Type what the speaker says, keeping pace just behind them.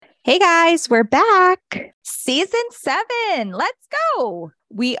Hey guys, we're back. Season 7. Let's go.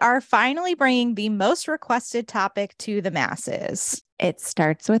 We are finally bringing the most requested topic to the masses. It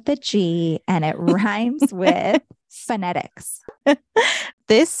starts with a G and it rhymes with phonetics.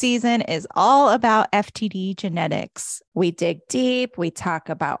 This season is all about FTD genetics. We dig deep, we talk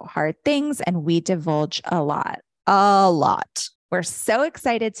about hard things, and we divulge a lot. A lot. We're so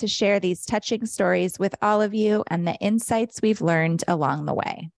excited to share these touching stories with all of you and the insights we've learned along the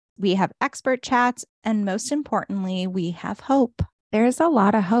way. We have expert chats, and most importantly, we have hope. There's a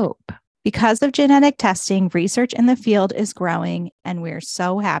lot of hope. Because of genetic testing, research in the field is growing, and we're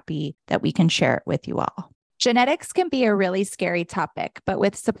so happy that we can share it with you all. Genetics can be a really scary topic, but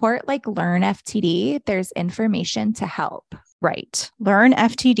with support like Learn FTD, there's information to help. Right. Learn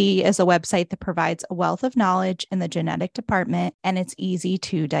FTD is a website that provides a wealth of knowledge in the genetic department, and it's easy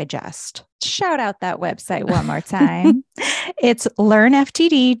to digest. Shout out that website one more time. It's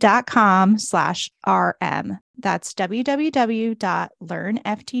learnftd.com/RM. That's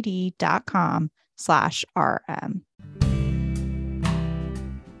www.learnftd.com/RM.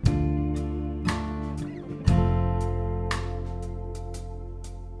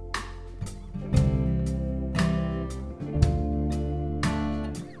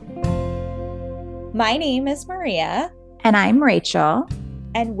 My name is Maria. And I'm Rachel.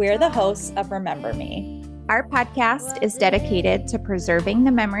 And we're the hosts of Remember Me. Our podcast is dedicated to preserving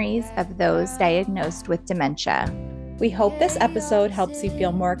the memories of those diagnosed with dementia. We hope this episode helps you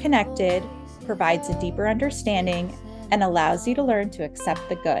feel more connected, provides a deeper understanding, and allows you to learn to accept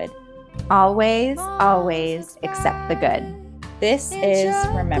the good. Always, always accept the good. This is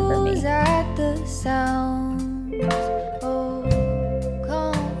Remember Me.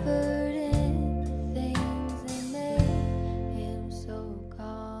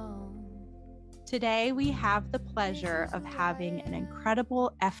 Today, we have the pleasure of having an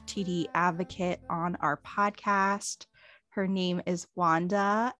incredible FTD advocate on our podcast. Her name is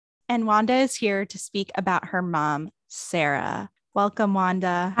Wanda, and Wanda is here to speak about her mom, Sarah. Welcome,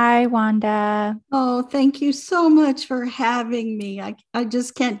 Wanda. Hi, Wanda. Oh, thank you so much for having me. I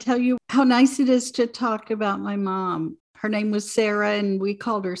just can't tell you how nice it is to talk about my mom. Her name was Sarah, and we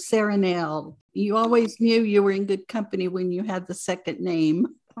called her Sarah Nell. You always knew you were in good company when you had the second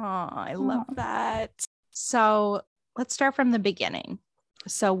name. Oh, I love that. So let's start from the beginning.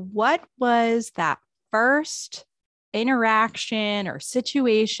 So what was that first interaction or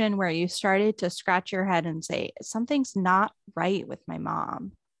situation where you started to scratch your head and say, something's not right with my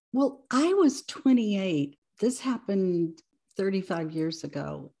mom? Well, I was 28. This happened 35 years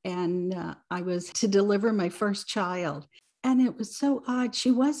ago, and I was to deliver my first child. And it was so odd.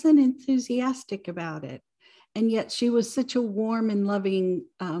 She wasn't enthusiastic about it. And yet she was such a warm and loving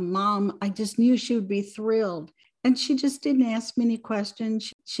mom. I just knew she would be thrilled. And she just didn't ask many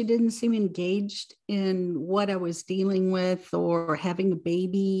questions. She didn't seem engaged in what I was dealing with or having a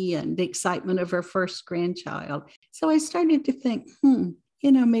baby and the excitement of her first grandchild. So I started to think,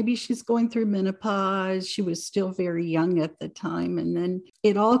 maybe she's going through menopause. She was still very young at the time. And then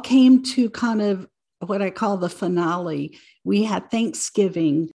it all came to kind of what I call the finale. We had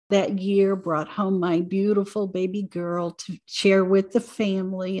Thanksgiving that year, brought home my beautiful baby girl to share with the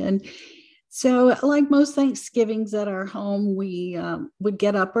family. And so like most Thanksgivings at our home, we would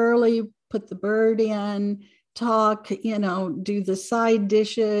get up early, put the bird in, talk, do the side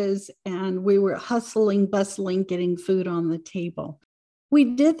dishes. And we were hustling, bustling, getting food on the table. We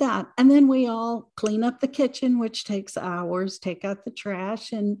did that. And then we all clean up the kitchen, which takes hours, take out the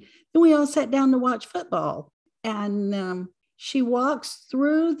trash. And then we all sat down to watch football. And she walks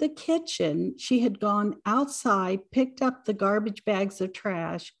through the kitchen. She had gone outside, picked up the garbage bags of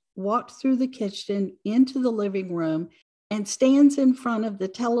trash, walked through the kitchen into the living room, and stands in front of the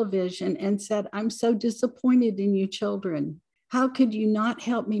television and said, "I'm so disappointed in you children. How could you not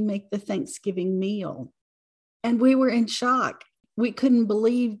help me make the Thanksgiving meal?" And we were in shock. We couldn't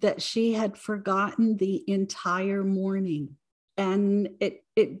believe that she had forgotten the entire morning. And it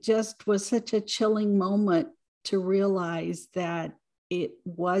just was such a chilling moment to realize that it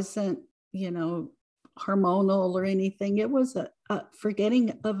wasn't, hormonal or anything. It was a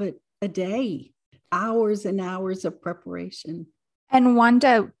forgetting of a day, hours and hours of preparation. And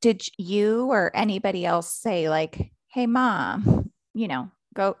Wanda, did you or anybody else say like, "Hey, Mom,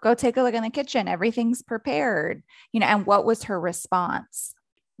 go take a look in the kitchen. Everything's prepared," and what was her response?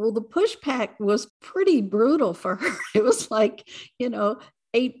 Well, the pushback was pretty brutal for her. It was like,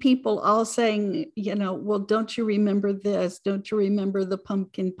 8 people all saying, well, don't you remember this? Don't you remember the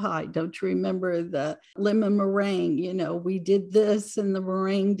pumpkin pie? Don't you remember the lemon meringue? We did this and the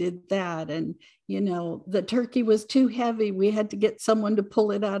meringue did that. And, the turkey was too heavy. We had to get someone to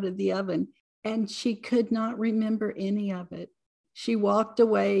pull it out of the oven. And she could not remember any of it. She walked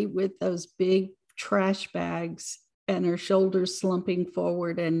away with those big trash bags and her shoulders slumping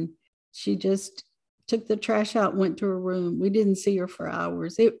forward. And she just took the trash out, went to her room. We didn't see her for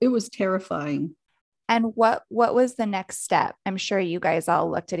hours. It was terrifying. And what was the next step? I'm sure you guys all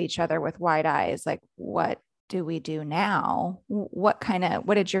looked at each other with wide eyes, like, what do we do now? What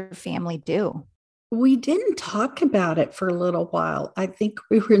did your family do? We didn't talk about it for a little while. I think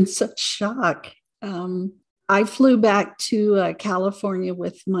we were in such shock. I flew back to California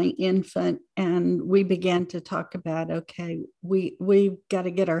with my infant, and we began to talk about, okay, we've got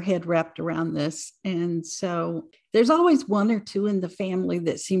to get our head wrapped around this. And so there's always one or two in the family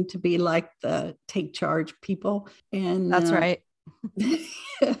that seem to be like the take charge people. And that's right.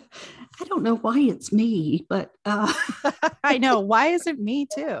 I don't know why it's me, but I know. Why is it me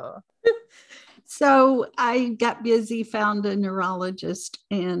too? So I got busy, found a neurologist,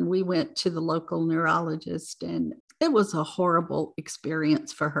 and we went to the local neurologist, and it was a horrible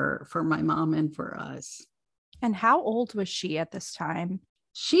experience for her, for my mom, and for us. And how old was she at this time?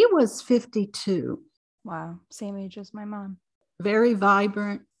 She was 52. Wow. Same age as my mom. Very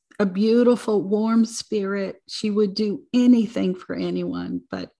vibrant, a beautiful, warm spirit. She would do anything for anyone.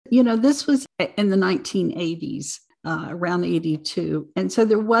 But, this was in the 1980s, around 82. And so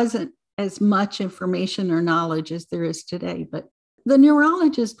there wasn't as much information or knowledge as there is today. But the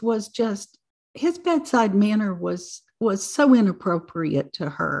neurologist was just, his bedside manner was so inappropriate to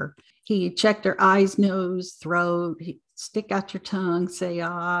her. He checked her eyes, nose, throat, he'd stick out your tongue, say,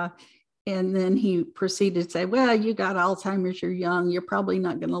 ah. And then he proceeded to say, well, you got Alzheimer's, you're young, you're probably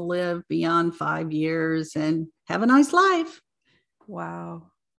not going to live beyond 5 years, and have a nice life. Wow.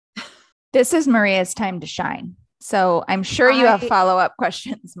 This is Maria's time to shine. So I'm sure you have follow-up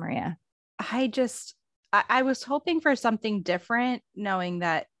questions, Maria. I was hoping for something different, knowing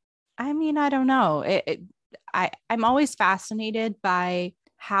that, I don't know. I'm always fascinated by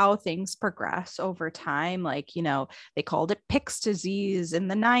how things progress over time. Like, they called it Pick's disease in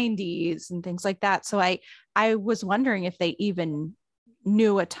the 90s and things like that. So I was wondering if they even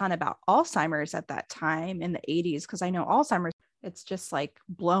knew a ton about Alzheimer's at that time in the 80s, because I know Alzheimer's, it's just like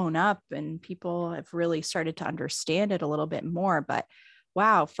blown up and people have really started to understand it a little bit more. But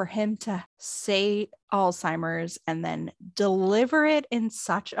wow, for him to say Alzheimer's and then deliver it in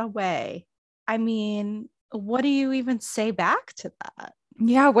such a way, what do you even say back to that?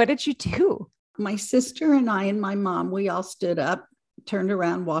 Yeah, what did you do? My sister and I and my mom, we all stood up, turned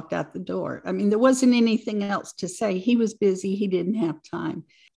around, walked out the door. There wasn't anything else to say. He was busy. He didn't have time.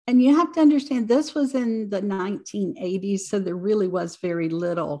 And you have to understand, this was in the 1980s, so there really was very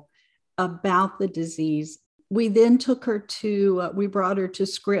little about the disease. We then took her we brought her to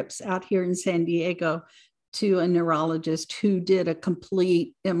Scripps out here in San Diego to a neurologist who did a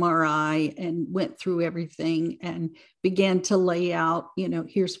complete MRI and went through everything and began to lay out,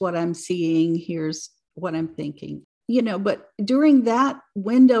 here's what I'm seeing, here's what I'm thinking. But during that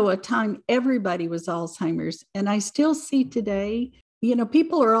window of time, everybody was Alzheimer's. And I still see today,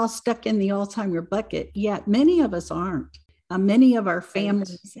 people are all stuck in the Alzheimer bucket, yet many of us aren't. Many of our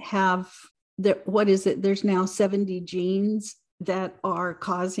families have there's now 70 genes that are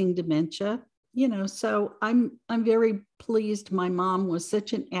causing dementia, so I'm very pleased. My mom was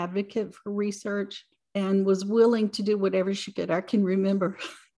such an advocate for research and was willing to do whatever she could. I can remember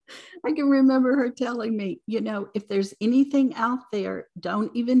her telling me, if there's anything out there,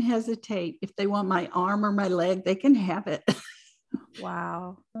 don't even hesitate. If they want my arm or my leg, they can have it.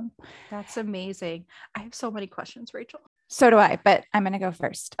 Wow. That's amazing. I have so many questions, Rachel. So do I, but I'm going to go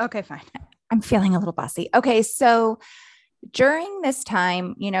first. Okay, fine. I'm feeling a little bossy. Okay. So during this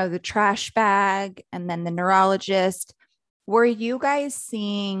time, the trash bag and then the neurologist, were you guys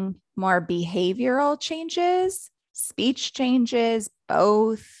seeing more behavioral changes, speech changes,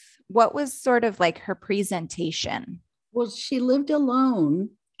 both? What was sort of like her presentation? Well, she lived alone,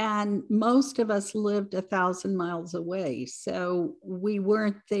 and most of us lived 1,000 miles away. So we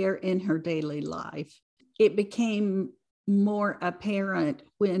weren't there in her daily life. It became more apparent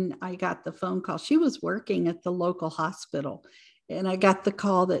when I got the phone call. She was working at the local hospital, and I got the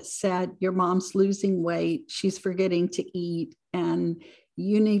call that said, your mom's losing weight, she's forgetting to eat, and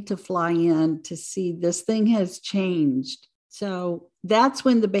you need to fly in to see, this thing has changed. So that's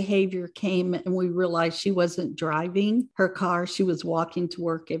when the behavior came, and we realized she wasn't driving her car. She was walking to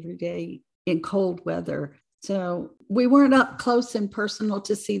work every day in cold weather. So we weren't up close and personal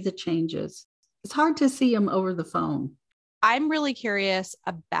to see the changes. It's hard to see them over the phone. I'm really curious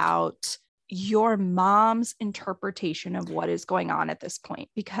about your mom's interpretation of what is going on at this point,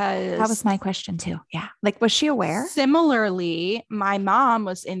 because that was my question too. Yeah. Like, was she aware? Similarly, my mom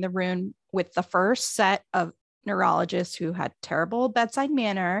was in the room with the first set of neurologists who had terrible bedside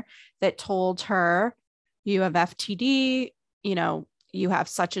manner that told her, you have FTD, you know, you have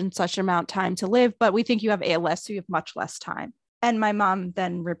such and such amount time to live, but we think you have ALS, so you have much less time. And my mom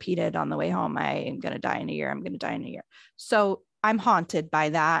then repeated on the way home, I am going to die in a year. I'm going to die in a year. So I'm haunted by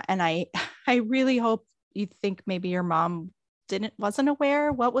that. And I really hope you think maybe your mom wasn't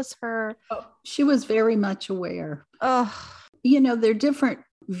aware. What was her? Oh, she was very much aware. Oh, you know, there are different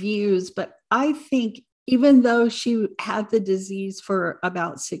views, but I think even though she had the disease for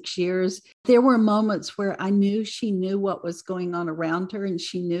about 6 years, there were moments where I knew she knew what was going on around her and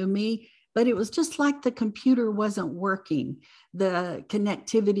she knew me, but it was just like the computer wasn't working. The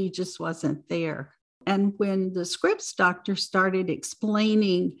connectivity just wasn't there. And when the Scripps doctor started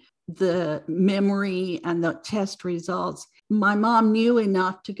explaining the memory and the test results, my mom knew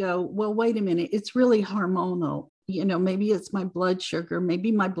enough to go, well, wait a minute, it's really hormonal. You know, maybe it's my blood sugar,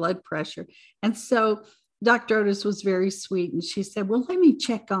 maybe my blood pressure. And so Dr. Otis was very sweet. And she said, well, let me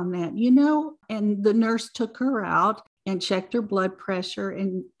check on that, you know, and the nurse took her out and checked her blood pressure.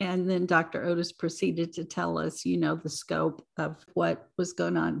 And then Dr. Otis proceeded to tell us, you know, the scope of what was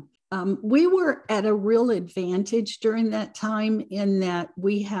going on. We were at a real advantage during that time in that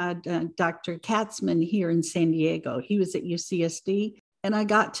we had Dr. Katzman here in San Diego. He was at UCSD. And I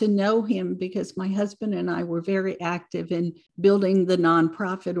got to know him because my husband and I were very active in building the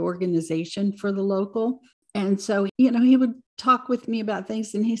nonprofit organization for the local. And so, you know, he would talk with me about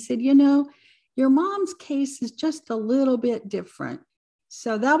things. And he said, you know, your mom's case is just a little bit different.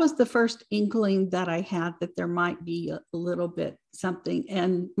 So that was the first inkling that I had that there might be a little bit something.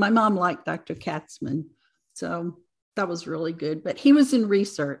 And my mom liked Dr. Katzman. So that was really good. But he was in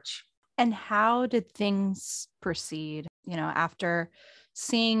research. And how did things proceed, you know, after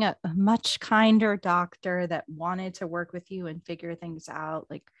seeing a much kinder doctor that wanted to work with you and figure things out?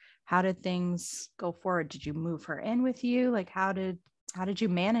 Like, how did things go forward? Did you move her in with you? Like, how did you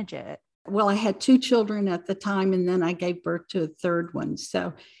manage it? Well, I had 2 children at the time, and then I gave birth to a third one.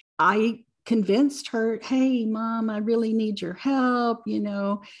 So I convinced her, hey, Mom, I really need your help. You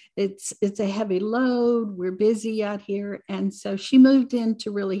know, it's a heavy load. We're busy out here. And so she moved in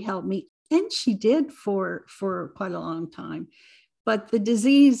to really help me. And she did for quite a long time. But the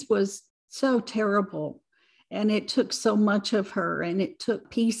disease was so terrible. And it took so much of her, and it took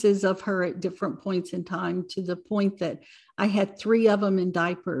pieces of her at different points in time, to the point that I had 3 of them in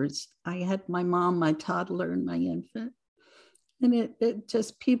diapers. I had my mom, my toddler, and my infant. And it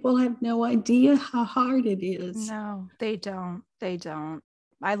just, people have no idea how hard it is. No, they don't. They don't.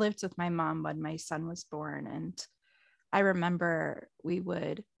 I lived with my mom when my son was born. And I remember we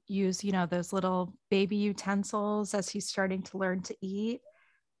would use, you know, those little baby utensils as he's starting to learn to eat.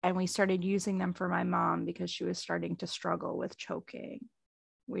 And we started using them for my mom because she was starting to struggle with choking.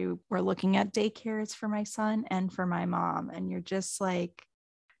 We were looking at daycares for my son and for my mom. And you're just like,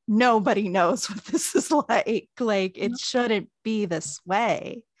 nobody knows what this is like. Like, it shouldn't be this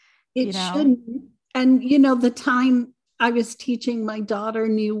way. It shouldn't. And, you know, the time I was teaching my daughter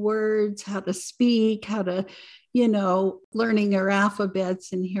new words, how to speak, how to, you know, learning her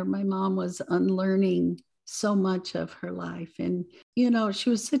alphabets. And here my mom was unlearning so much of her life. And, you know, she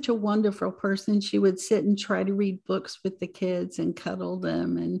was such a wonderful person. She would sit and try to read books with the kids and cuddle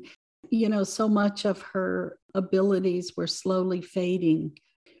them. And, you know, so much of her abilities were slowly fading.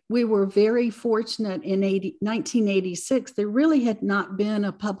 We were very fortunate in 1986. There really had not been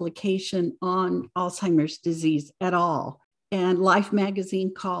a publication on Alzheimer's disease at all. And Life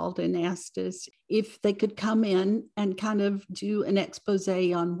magazine called and asked us if they could come in and kind of do an expose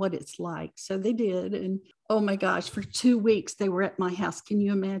on what it's like. So they did. And oh my gosh, for 2 weeks, they were at my house. Can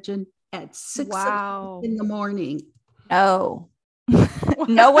you imagine? At 6 o'clock in the morning. Oh,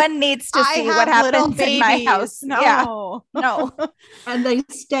 no one needs to see what happens in my house. No, yeah. no. And they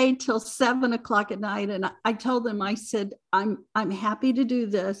stayed till 7 o'clock at night. And I told them, I said, I'm happy to do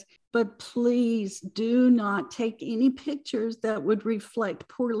this, but please do not take any pictures that would reflect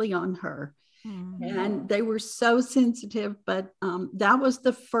poorly on her. Mm-hmm. And they were so sensitive, but that was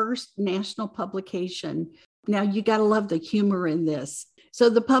the first national publication. Now you got to love the humor in this. So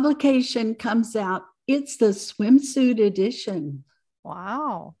the publication comes out. It's the swimsuit edition.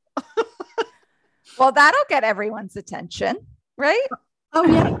 Wow. Well, that'll get everyone's attention, right? Oh,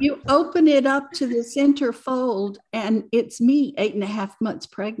 yeah. You open it up to the center fold, and it's me 8.5 months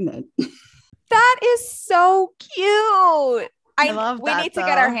pregnant. That is so cute. I love we that, need to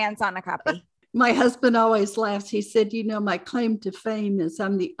get our though. hands on a copy. My husband always laughs. He said, my claim to fame is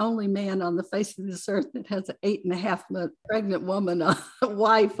I'm the only man on the face of this earth that has an 8.5-month pregnant woman, a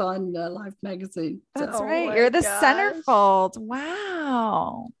wife on Life magazine. That's So, right. my You're the gosh. centerfold.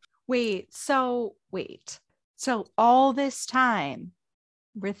 Wow. Wait. So all this time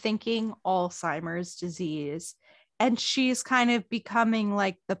we're thinking Alzheimer's disease, and she's kind of becoming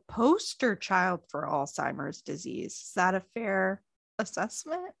like the poster child for Alzheimer's disease. Is that a fair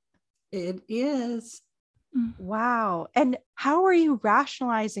assessment? it is. Wow. And how are you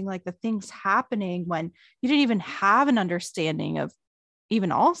rationalizing like the things happening when you didn't even have an understanding of even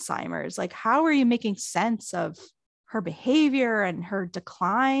Alzheimer's? Like, how are you making sense of her behavior and her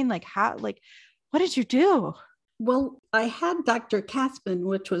decline? Like, what did you do? Well, I had Dr. Caspin,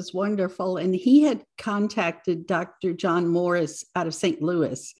 which was wonderful, and he had contacted Dr. John Morris out of St.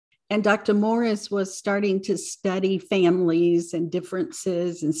 Louis. And Dr. Morris was starting to study families and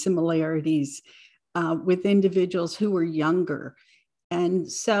differences and similarities with individuals who were younger. And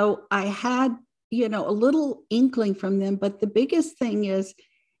so I had, a little inkling from them. But the biggest thing is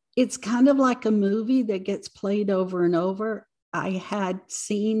it's kind of like a movie that gets played over and over. I had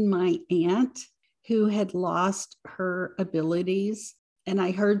seen my aunt who had lost her abilities. And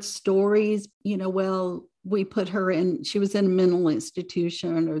I heard stories, we put her in, she was in a mental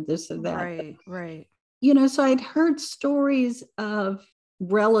institution or this or that. Right. So I'd heard stories of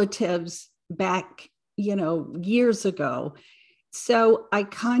relatives back, years ago. So I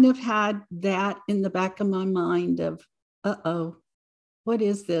kind of had that in the back of my mind of, what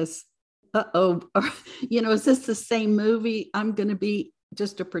is this? Is this the same movie I'm going to be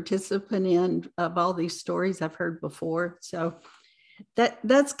just a participant in of all these stories I've heard before? So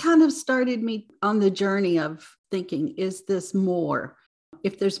that's kind of started me on the journey of thinking, is this more?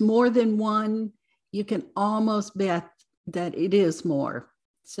 If there's more than one, you can almost bet that it is more.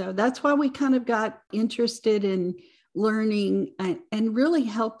 So that's why we kind of got interested in learning and really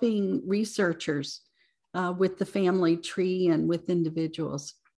helping researchers with the family tree and with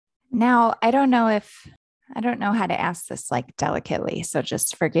individuals. Now, I don't know how to ask this like delicately, so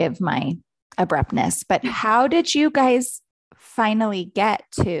just forgive my abruptness, but how did you guys finally get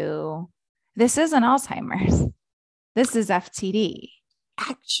to, this isn't Alzheimer's, this is FTD?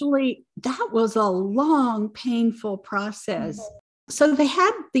 Actually, that was a long, painful process. So they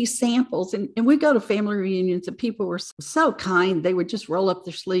had these samples, and we go to family reunions, and people were so kind. They would just roll up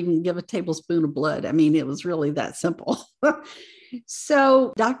their sleeve and give a tablespoon of blood. I mean, it was really that simple.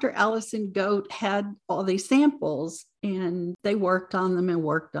 So Dr. Allison Goat had all these samples, and they worked on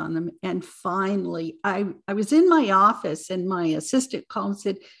them. And finally, I was in my office, and my assistant called and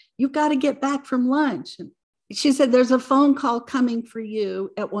said, "You've got to get back from lunch." And she said, "There's a phone call coming for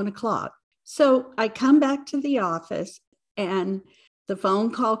you at 1:00. So I come back to the office, and the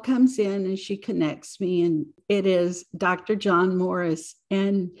phone call comes in, and she connects me, and it is Dr. John Morris.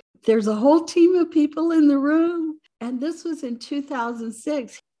 And there's a whole team of people in the room. And this was in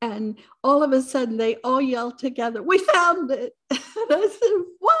 2006. And all of a sudden, they all yelled together, "We found it." And I said,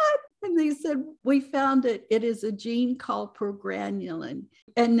 "What?" And they said, "We found it. It is a gene called progranulin.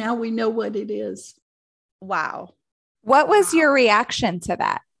 And now we know what it is." Wow. What was your reaction to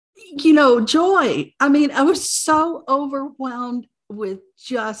that? Joy. I mean, I was so overwhelmed with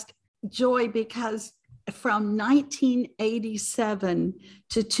just joy, because from 1987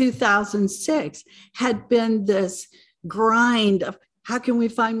 to 2006 had been this grind of how can we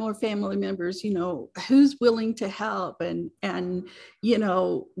find more family members, who's willing to help, and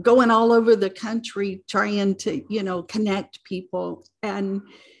going all over the country trying to, connect people. And,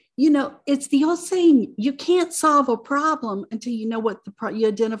 it's the old saying, you can't solve a problem until you know what you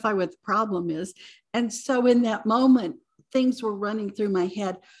identify what the problem is. And so in that moment, things were running through my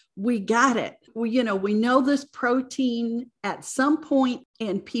head. We got it. We know this protein at some point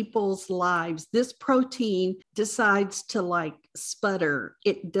in people's lives, this protein decides to sputter.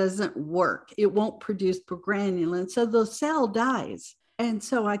 It doesn't work. It won't produce progranulin. So the cell dies. And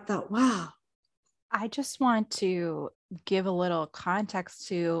so I thought, wow. I just want to give a little context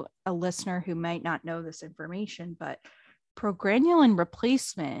to a listener who might not know this information, but progranulin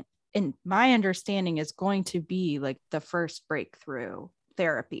replacement, in my understanding, is going to be like the first breakthrough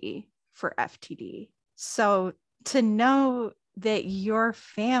therapy for FTD. So to know that your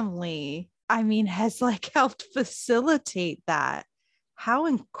family, has helped facilitate that, how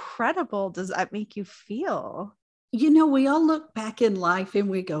incredible does that make you feel? We all look back in life and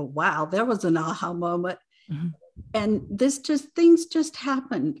we go, wow, there was an aha moment. Mm-hmm. And things just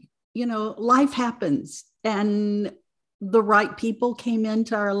happened. Life happens. And the right people came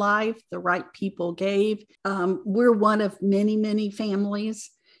into our life, the right people gave. We're one of many, many families.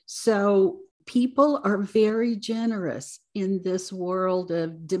 So people are very generous in this world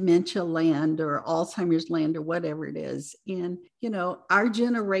of dementia land or Alzheimer's land or whatever it is. And, our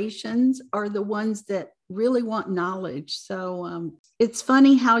generations are the ones that really want knowledge. So it's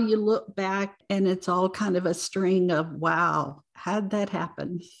funny how you look back and it's all kind of a string of, wow, how'd that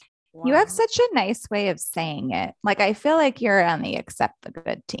happen? Wow. You have such a nice way of saying it. Like, I feel like you're on the accept the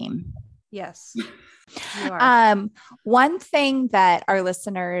good team. Yes, you are. One thing that our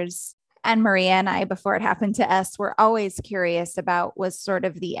listeners and Maria and I, before it happened to us, were always curious about was sort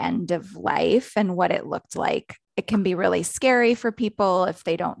of the end of life and what it looked like. It can be really scary for people if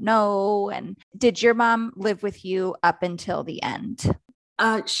they don't know. And did your mom live with you up until the end?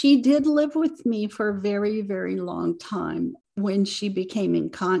 She did live with me for a very, very long time. When she became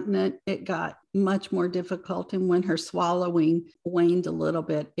incontinent, it got much more difficult. And when her swallowing waned a little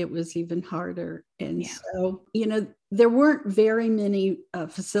bit, it was even harder. And so, there weren't very many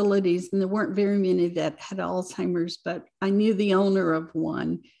facilities and there weren't very many that had Alzheimer's, but I knew the owner of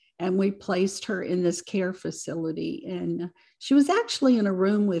one and we placed her in this care facility. And she was actually in a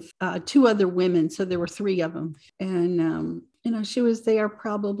room with 2 other women. So there were 3 of them. And, she was there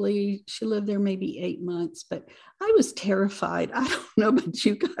she lived there maybe 8 months, but I was terrified. I don't know about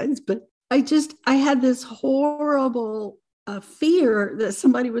you guys, but I had this horrible fear that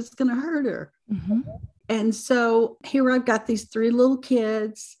somebody was going to hurt her. Mm-hmm. And so here I've got these 3 little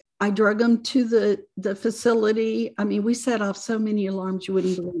kids. I drug them to the facility. I mean, we set off so many alarms you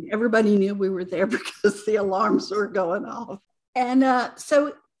wouldn't believe. Everybody knew we were there because the alarms were going off. And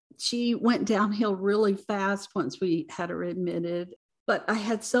so she went downhill really fast once we had her admitted. But I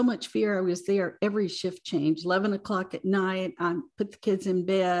had so much fear. I was there every shift change, 11 o'clock at night. I put the kids in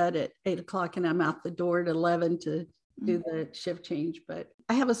bed at 8 o'clock and I'm out the door at 11 to do the shift change. But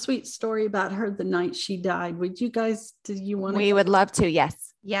I have a sweet story about her the night she died. Do you want to? We would love to.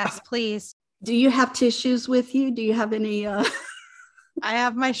 Yes. Yes, please. Do you have tissues with you? Do you have any? I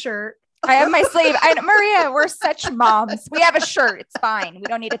have my shirt. I have my sleeve. Maria, we're such moms. We have a shirt. It's fine. We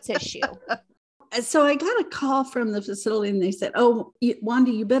don't need a tissue. So I got a call from the facility and they said, "Oh,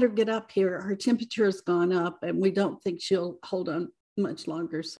 Wanda, you better get up here. Her temperature has gone up and we don't think she'll hold on much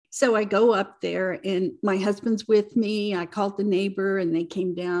longer." So I go up there and my husband's with me. I called the neighbor and they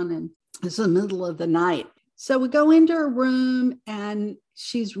came down and it's the middle of the night. So we go into her room and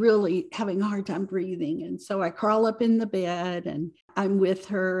she's really having a hard time breathing. And so I crawl up in the bed and I'm with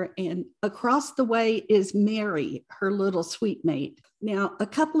her. And across the way is Mary, her little sweet mate. Now, a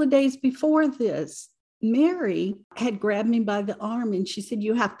couple of days before this, Mary had grabbed me by the arm and she said,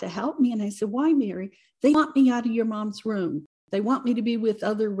 "You have to help me." And I said, "Why, Mary?" "They want me out of your mom's room. They want me to be with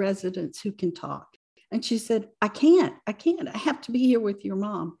other residents who can talk." And she said, I can't. I have to be here with your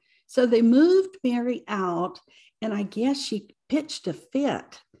mom." So they moved Mary out, and I guess she pitched a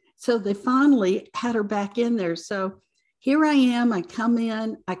fit. So they finally had her back in there. So here I am. I come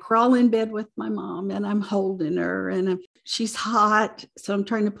in, I crawl in bed with my mom, and I'm holding her, and she's hot. So I'm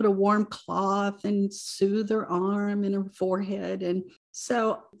trying to put a warm cloth and soothe her arm and her forehead. And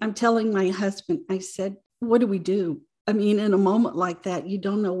so I'm telling my husband, I said, "What do we do?" I mean, in a moment like that, you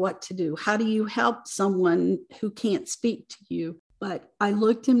don't know what to do. How do you help someone who can't speak to you? But I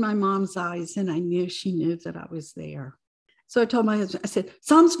looked in my mom's eyes and I knew she knew that I was there. So I told my husband, I said,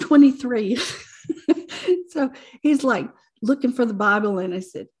 "Psalms 23. So he's like looking for the Bible. And I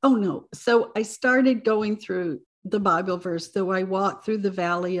said, "Oh no." So I started going through the Bible verse, "Though I walk through the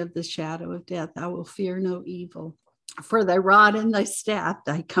valley of the shadow of death, I will fear no evil. For thy rod and thy staff,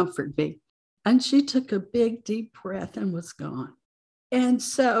 thy comfort me." And she took a big, deep breath and was gone. And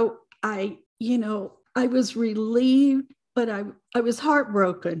so I was relieved, but I was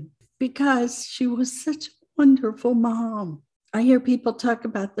heartbroken because she was such a wonderful mom. I hear people talk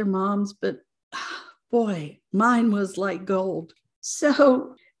about their moms, but boy, mine was like gold.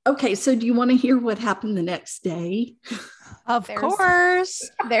 So, okay, so do you want to hear what happened the next day? Of course.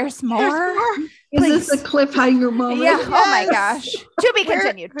 There's more. Is this a cliffhanger moment? Yeah. Yes. Oh my gosh. To be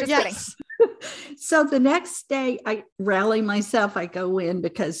continued. Just kidding. So the next day I rally myself. I go in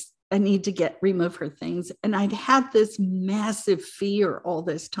because I need to remove her things. And I'd had this massive fear all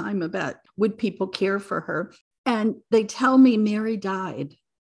this time about would people care for her? And they tell me Mary died.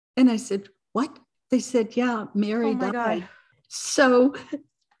 And I said, "What?" They said, "Yeah, Mary died." God. So,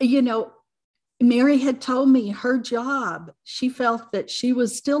 Mary had told me her job, she felt that she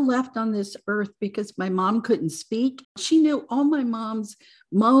was still left on this earth because my mom couldn't speak. She knew all my mom's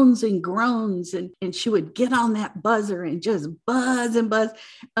moans and groans, and she would get on that buzzer and just buzz and buzz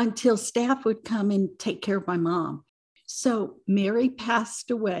until staff would come and take care of my mom. So Mary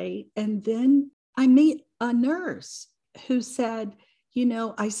passed away. And then I meet a nurse who said,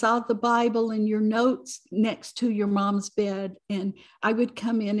 I saw the Bible in your notes next to your mom's bed. And I would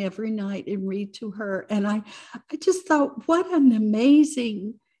come in every night and read to her. And I just thought, what an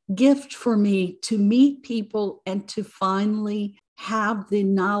amazing gift for me to meet people and to finally have the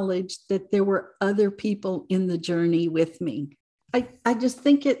knowledge that there were other people in the journey with me. I just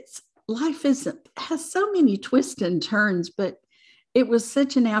think life has so many twists and turns, but it was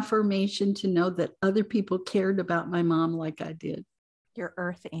such an affirmation to know that other people cared about my mom like I did. Your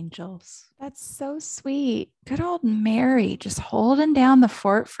earth angels. That's so sweet. Good old Mary, just holding down the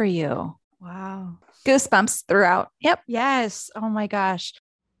fort for you. Wow. Goosebumps throughout. Yep. Yes. Oh my gosh.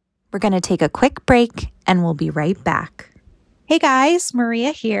 We're going to take a quick break and we'll be right back. Hey guys,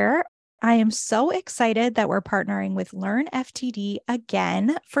 Maria here. I am so excited that we're partnering with Learn FTD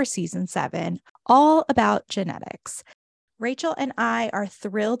again for season 7, all about genetics. Rachel and I are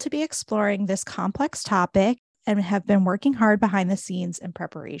thrilled to be exploring this complex topic and have been working hard behind the scenes in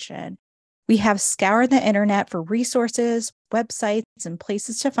preparation. We have scoured the internet for resources, websites, and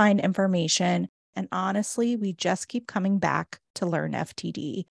places to find information. And honestly, we just keep coming back to Learn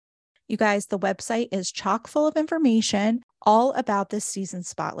FTD. You guys, the website is chock full of information all about this season's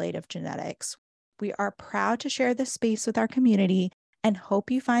spotlight of genetics. We are proud to share this space with our community and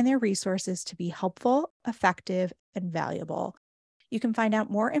hope you find their resources to be helpful, effective, and valuable. You can find out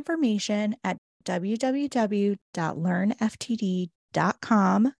more information at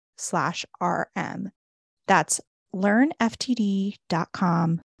www.learnftd.com/RM. That's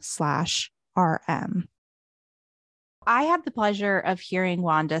learnftd.com/RM. I had the pleasure of hearing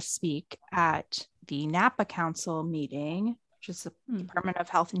Wanda speak at the Napa Council meeting, which is the Department of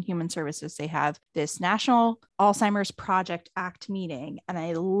Health and Human Services. They have this National Alzheimer's Project Act meeting, and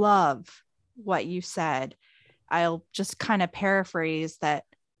I love what you said. I'll just kind of paraphrase that.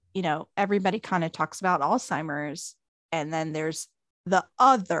 Everybody kind of talks about Alzheimer's, and then there's the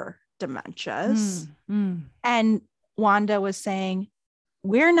other dementias. And Wanda was saying,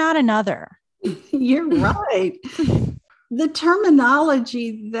 we're not another. You're right. The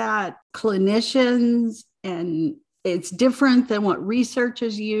terminology that clinicians, and it's different than what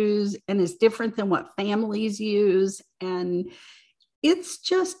researchers use, and it's different than what families use. And it's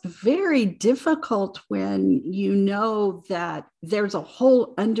just very difficult when you know that there's a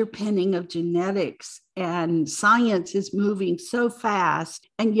whole underpinning of genetics and science is moving so fast.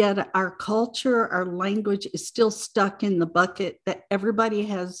 And yet our culture, our language is still stuck in the bucket that everybody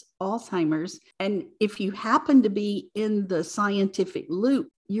has Alzheimer's. And if you happen to be in the scientific loop,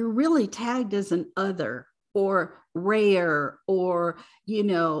 you're really tagged as an other or rare or,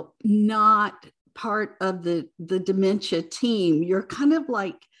 not part of the dementia team. You're kind of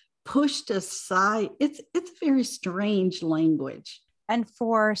like pushed aside. It's a very strange language. And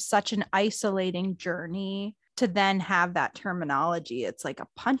for such an isolating journey to then have that terminology, it's like a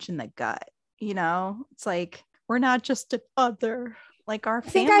punch in the gut. It's like, we're not just an other, like our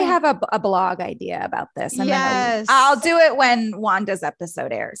family. I think I have a blog idea about this. Yes. I'll do it when Wanda's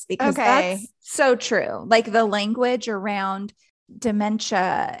episode airs, because that's so true. Like the language around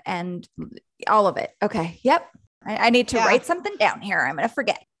dementia and all of it. Okay. Yep. I need to write something down here. I'm going to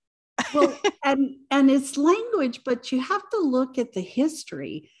forget. Well, and it's language, but you have to look at the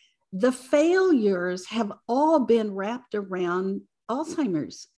history. The failures have all been wrapped around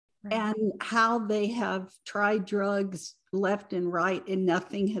Alzheimer's and how they have tried drugs left and right and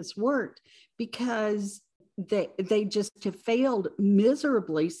nothing has worked because they just have failed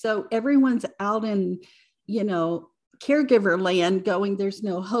miserably. So everyone's out in, caregiver land going, there's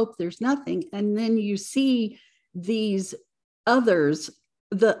no hope, there's nothing. And then you see these others,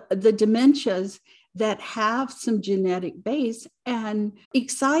 the dementias that have some genetic base, and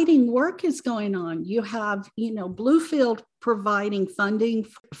exciting work is going on. You have, Bluefield providing funding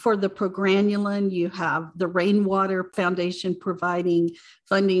for the progranulin. You have the Rainwater Foundation providing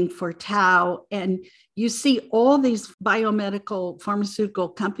funding for tau. And you see all these biomedical pharmaceutical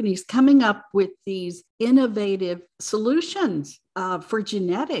companies coming up with these innovative solutions for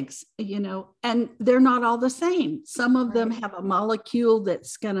genetics, and they're not all the same. Some of them have a molecule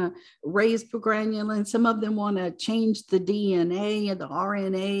that's going to raise progranulin. Some of them want to change the DNA and the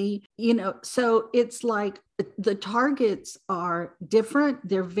RNA, so it's like the targets are different,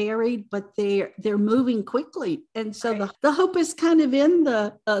 they're varied, but they're moving quickly. And so the hope is kind of in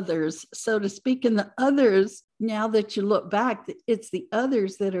the others, so to speak. In the others, now that you look back, it's the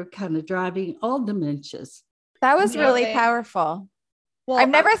others that are kind of driving all dementias. That was really powerful. Well, I've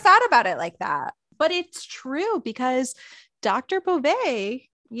never thought about it like that. But it's true, because Dr. Beauvais,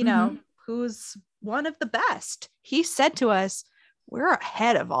 who's one of the best, he said to us, we're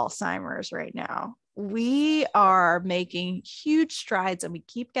ahead of Alzheimer's right now. We are making huge strides and we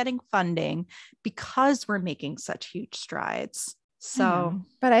keep getting funding because we're making such huge strides. So,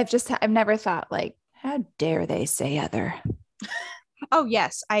 but I've never thought like, how dare they say other? oh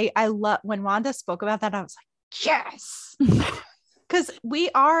yes. I love when Wanda spoke about that. I was like, yes. Because we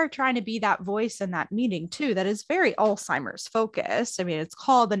are trying to be that voice in that meeting too, that is very Alzheimer's focused. I mean, it's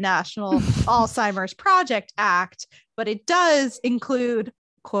called the National Alzheimer's Project Act, but it does include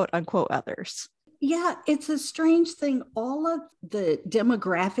quote unquote others. Yeah, it's a strange thing. All of the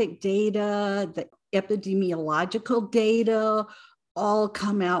demographic data, the epidemiological data, all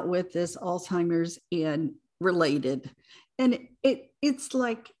come out with this Alzheimer's and related. And it's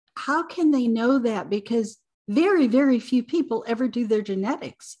like, how can they know that? Because very, very few people ever do their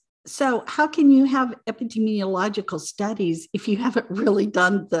genetics. So how can you have epidemiological studies if you haven't really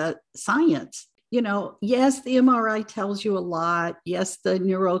done the science? You know, yes, the MRI tells you a lot. Yes, the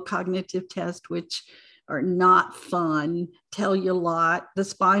neurocognitive test, which are not fun, tell you a lot. The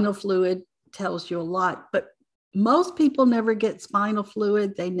spinal fluid tells you a lot, but most people never get spinal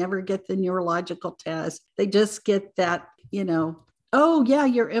fluid. They never get the neurological test. They just get that, you know, oh yeah,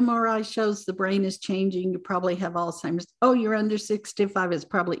 your MRI shows the brain is changing. You probably have Alzheimer's. Oh, you're under 65. It's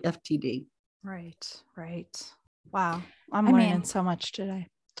probably FTD. Right. Wow. I'm learning so much today.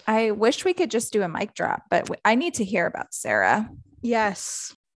 I wish we could just do a mic drop, but I need to hear about Sarah.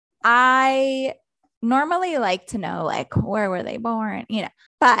 Yes. I normally like to know, like, where were they born? You know,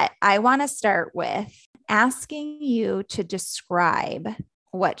 but I want to start with asking you to describe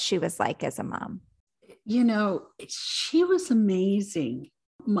what she was like as a mom. You know, she was amazing.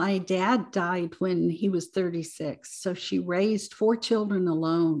 My dad died when he was 36. So she raised 4 children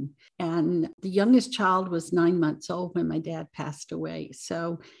alone. And the youngest child was 9 months old when my dad passed away.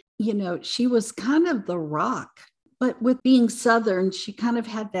 So, you know, she was kind of the rock. But with being Southern, she kind of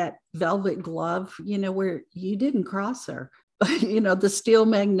had that velvet glove, you know, where you didn't cross her, you know, the steel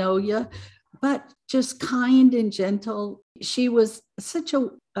magnolia, but just kind and gentle. She was such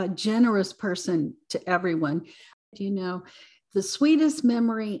a generous person to everyone. You know, the sweetest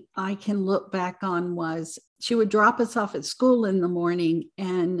memory I can look back on was she would drop us off at school in the morning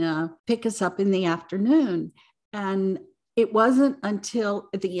and pick us up in the afternoon. And it wasn't until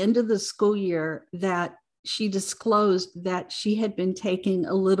at the end of the school year that she disclosed that she had been taking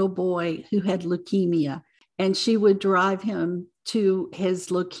a little boy who had leukemia, and she would drive him to his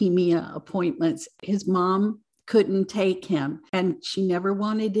leukemia appointments. His mom couldn't take him, and she never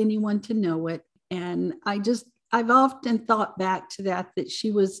wanted anyone to know it. And I've often thought back to that she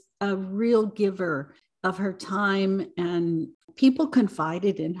was a real giver of her time, and people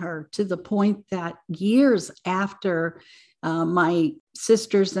confided in her to the point that years after my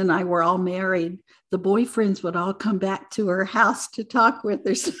sisters and I were all married, the boyfriends would all come back to her house to talk with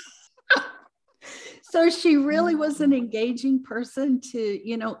her. So she really was an engaging person to,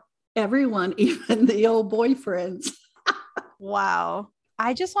 you know, everyone, even the old boyfriends. Wow.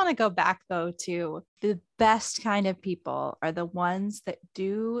 I just want to go back though to the best kind of people are the ones that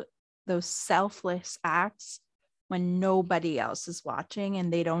do those selfless acts when nobody else is watching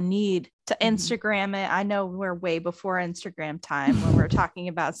and they don't need to Instagram it. I know we're way before Instagram time when we're talking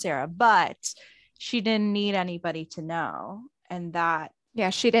about Sarah, but she didn't need anybody to know. And that, yeah,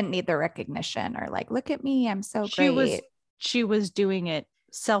 she didn't need the recognition or like, look at me, I'm so great. She was doing it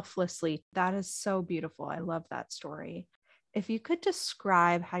selflessly. That is so beautiful. I love that story. If you could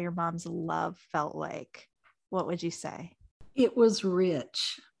describe how your mom's love felt like, what would you say? It was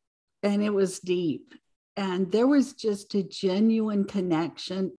rich and it was deep. And there was just a genuine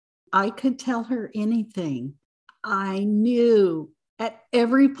connection. I could tell her anything. I knew at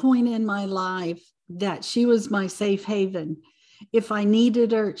every point in my life that she was my safe haven. If I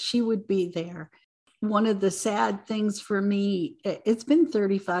needed her, she would be there. One of the sad things for me, it's been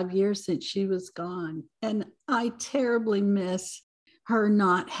 35 years since she was gone, and I terribly miss her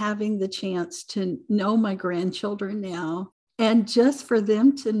not having the chance to know my grandchildren now, and just for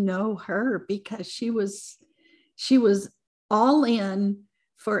them to know her, because she was all in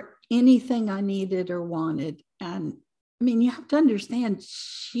for anything I needed or wanted. And I mean, you have to understand,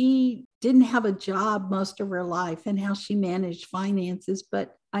 she didn't have a job most of her life and how she managed finances,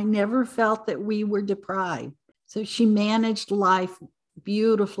 but I never felt that we were deprived. So she managed life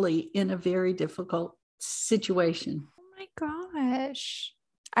beautifully in a very difficult situation. Oh my gosh.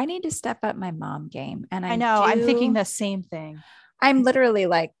 I need to step up my mom game. And I know, I'm thinking the same thing. I'm literally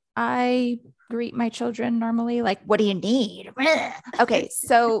like, I greet my children normally, like, what do you need? Okay.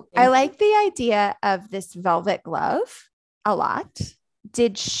 So I like the idea of this velvet glove a lot,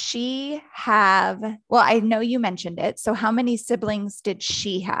 Did she have, well, I know you mentioned it. So how many siblings did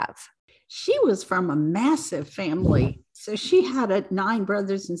she have? She was from a massive family. So she had 9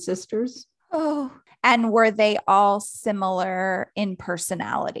 brothers and sisters. Oh, and were they all similar in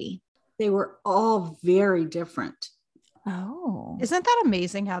personality? They were all very different. Oh, Isn't that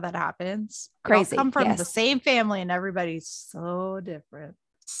amazing how that happens? Crazy, They all come from yes. the same family and everybody's so different.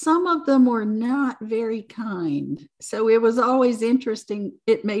 Some of them were not very kind. So it was always interesting.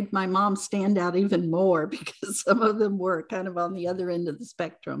 It made my mom stand out even more because some of them were kind of on the other end of the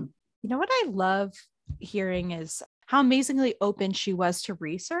spectrum. You know what I love hearing is how amazingly open she was to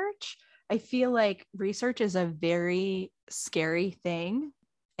research. I feel like research is a very scary thing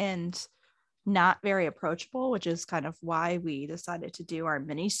and not very approachable, which is kind of why we decided to do our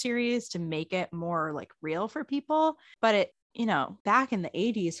mini series to make it more like real for people. But it, back in the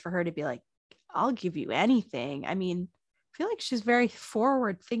 80s for her to be like, I'll give you anything. I mean, I feel like she's very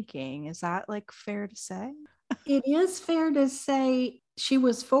forward thinking. Is that like fair to say? It is fair to say she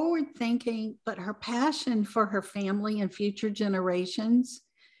was forward thinking, but her passion for her family and future generations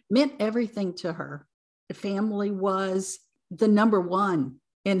meant everything to her. The family was the number one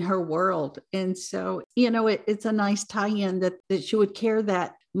in her world. And so, it's a nice tie-in that she would care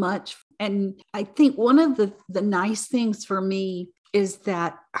that much. And I think one of the nice things for me is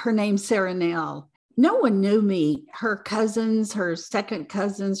that her name's Sarah Nell. No one knew me. Her cousins, her second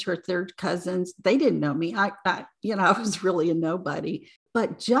cousins, her third cousins, they didn't know me. I was really a nobody.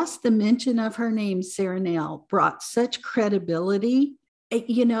 But just the mention of her name, Sarah Nell, brought such credibility,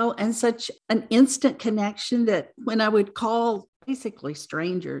 and such an instant connection that when I would call basically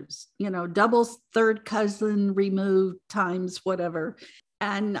strangers, doubles, third cousin removed times whatever,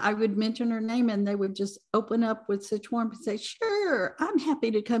 and I would mention her name and they would just open up with such warmth and say, sure, I'm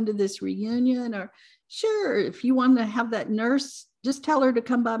happy to come to this reunion. Or sure, if you want to have that nurse, just tell her to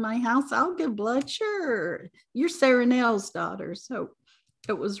come by my house. I'll give blood. Sure. You're Sarah Nell's daughter. So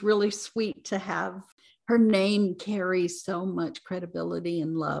it was really sweet to have her name carry so much credibility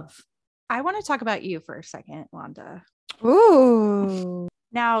and love. I want to talk about you for a second, Wanda. Ooh.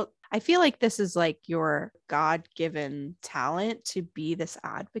 Now, I feel like this is like your God-given talent to be this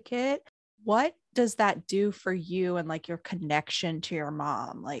advocate. What does that do for you and like your connection to your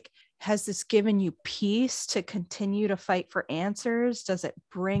mom? Like, has this given you peace to continue to fight for answers? Does it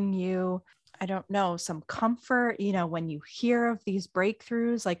bring you, I don't know, some comfort, when you hear of these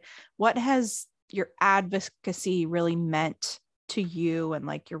breakthroughs? Like, what has your advocacy really meant to you and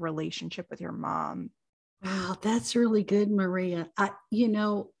like your relationship with your mom? Wow, that's really good, Maria.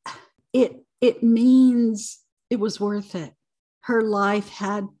 It means it was worth it. Her life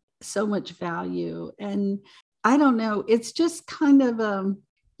had so much value. And I don't know, it's just kind of,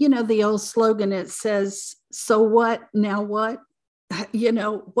 the old slogan, it says, so what, now what?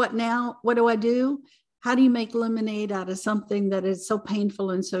 What now? What do I do? How do you make lemonade out of something that is so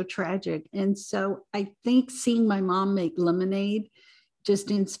painful and so tragic? And so I think seeing my mom make lemonade just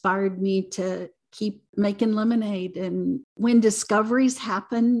inspired me to keep making lemonade. And when discoveries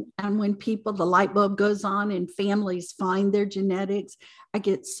happen and when the light bulb goes on and families find their genetics, I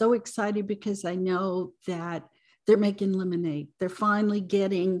get so excited because I know that they're making lemonade. They're finally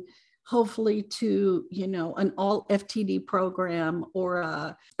getting, hopefully, to, an all FTD program or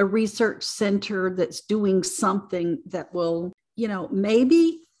a research center that's doing something that will,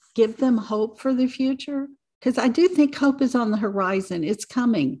 maybe give them hope for the future. Because I do think hope is on the horizon. It's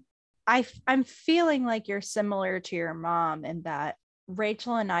coming. I'm feeling like you're similar to your mom in that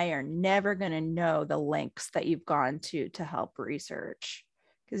Rachel and I are never going to know the lengths that you've gone to help research,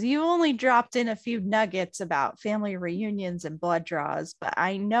 because you only dropped in a few nuggets about family reunions and blood draws. But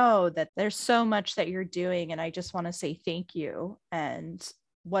I know that there's so much that you're doing, and I just want to say thank you. And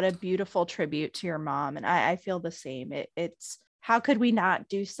what a beautiful tribute to your mom. And I feel the same. It's how could we not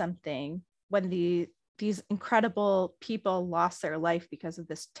do something when these incredible people lost their life because of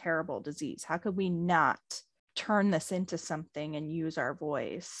this terrible disease? How could we not turn this into something and use our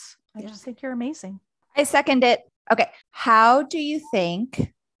voice? I just think you're amazing. I second it. Okay. How do you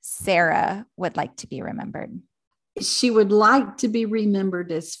think Sarah would like to be remembered? She would like to be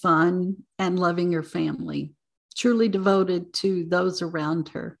remembered as fun and loving her family, truly devoted to those around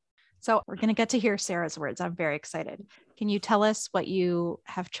her. So we're going to get to hear Sarah's words. I'm very excited. Can you tell us what you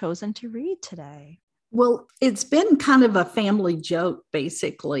have chosen to read today? Well, it's been kind of a family joke,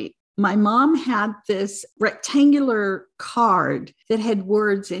 basically. My mom had this rectangular card that had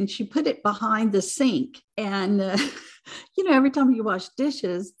words, and she put it behind the sink. And, every time you wash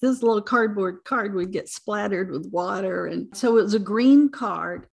dishes, this little cardboard card would get splattered with water. And so it was a green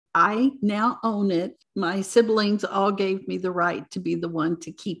card. I now own it. My siblings all gave me the right to be the one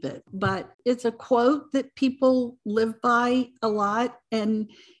to keep it. But it's a quote that people live by a lot.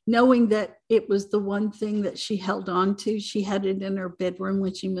 And knowing that it was the one thing that she held on to, she had it in her bedroom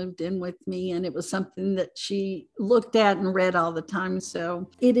when she moved in with me. And it was something that she looked at and read all the time. So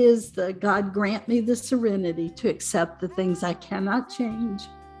it is the God grant me the serenity to accept the things I cannot change,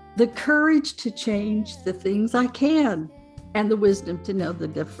 the courage to change the things I can, and the wisdom to know the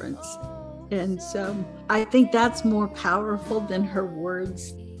difference. And so I think that's more powerful than her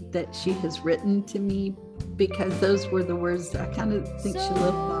words that she has written to me, because those were the words I kind of think she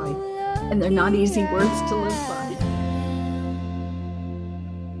lived by. And they're not easy words to live by.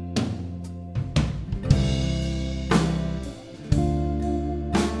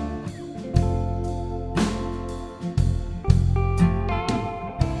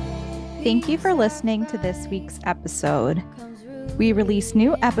 Thank you for listening to this week's episode. We release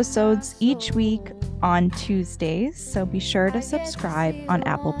new episodes each week on Tuesdays, so be sure to subscribe on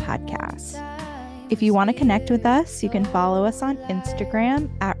Apple Podcasts. If you want to connect with us, you can follow us on Instagram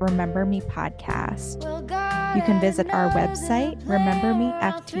at Remember Me Podcast. You can visit our website,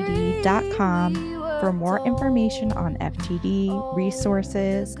 remembermeftd.com, for more information on FTD,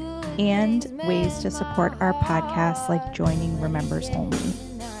 resources, and ways to support our podcast, like joining Remembers Only.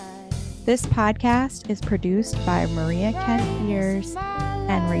 This podcast is produced by Maria Kent-Piers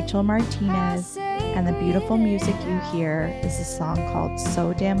and Rachel Martinez, and the beautiful music you hear is a song called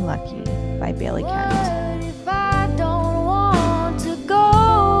So Damn Lucky by Bailey Kent.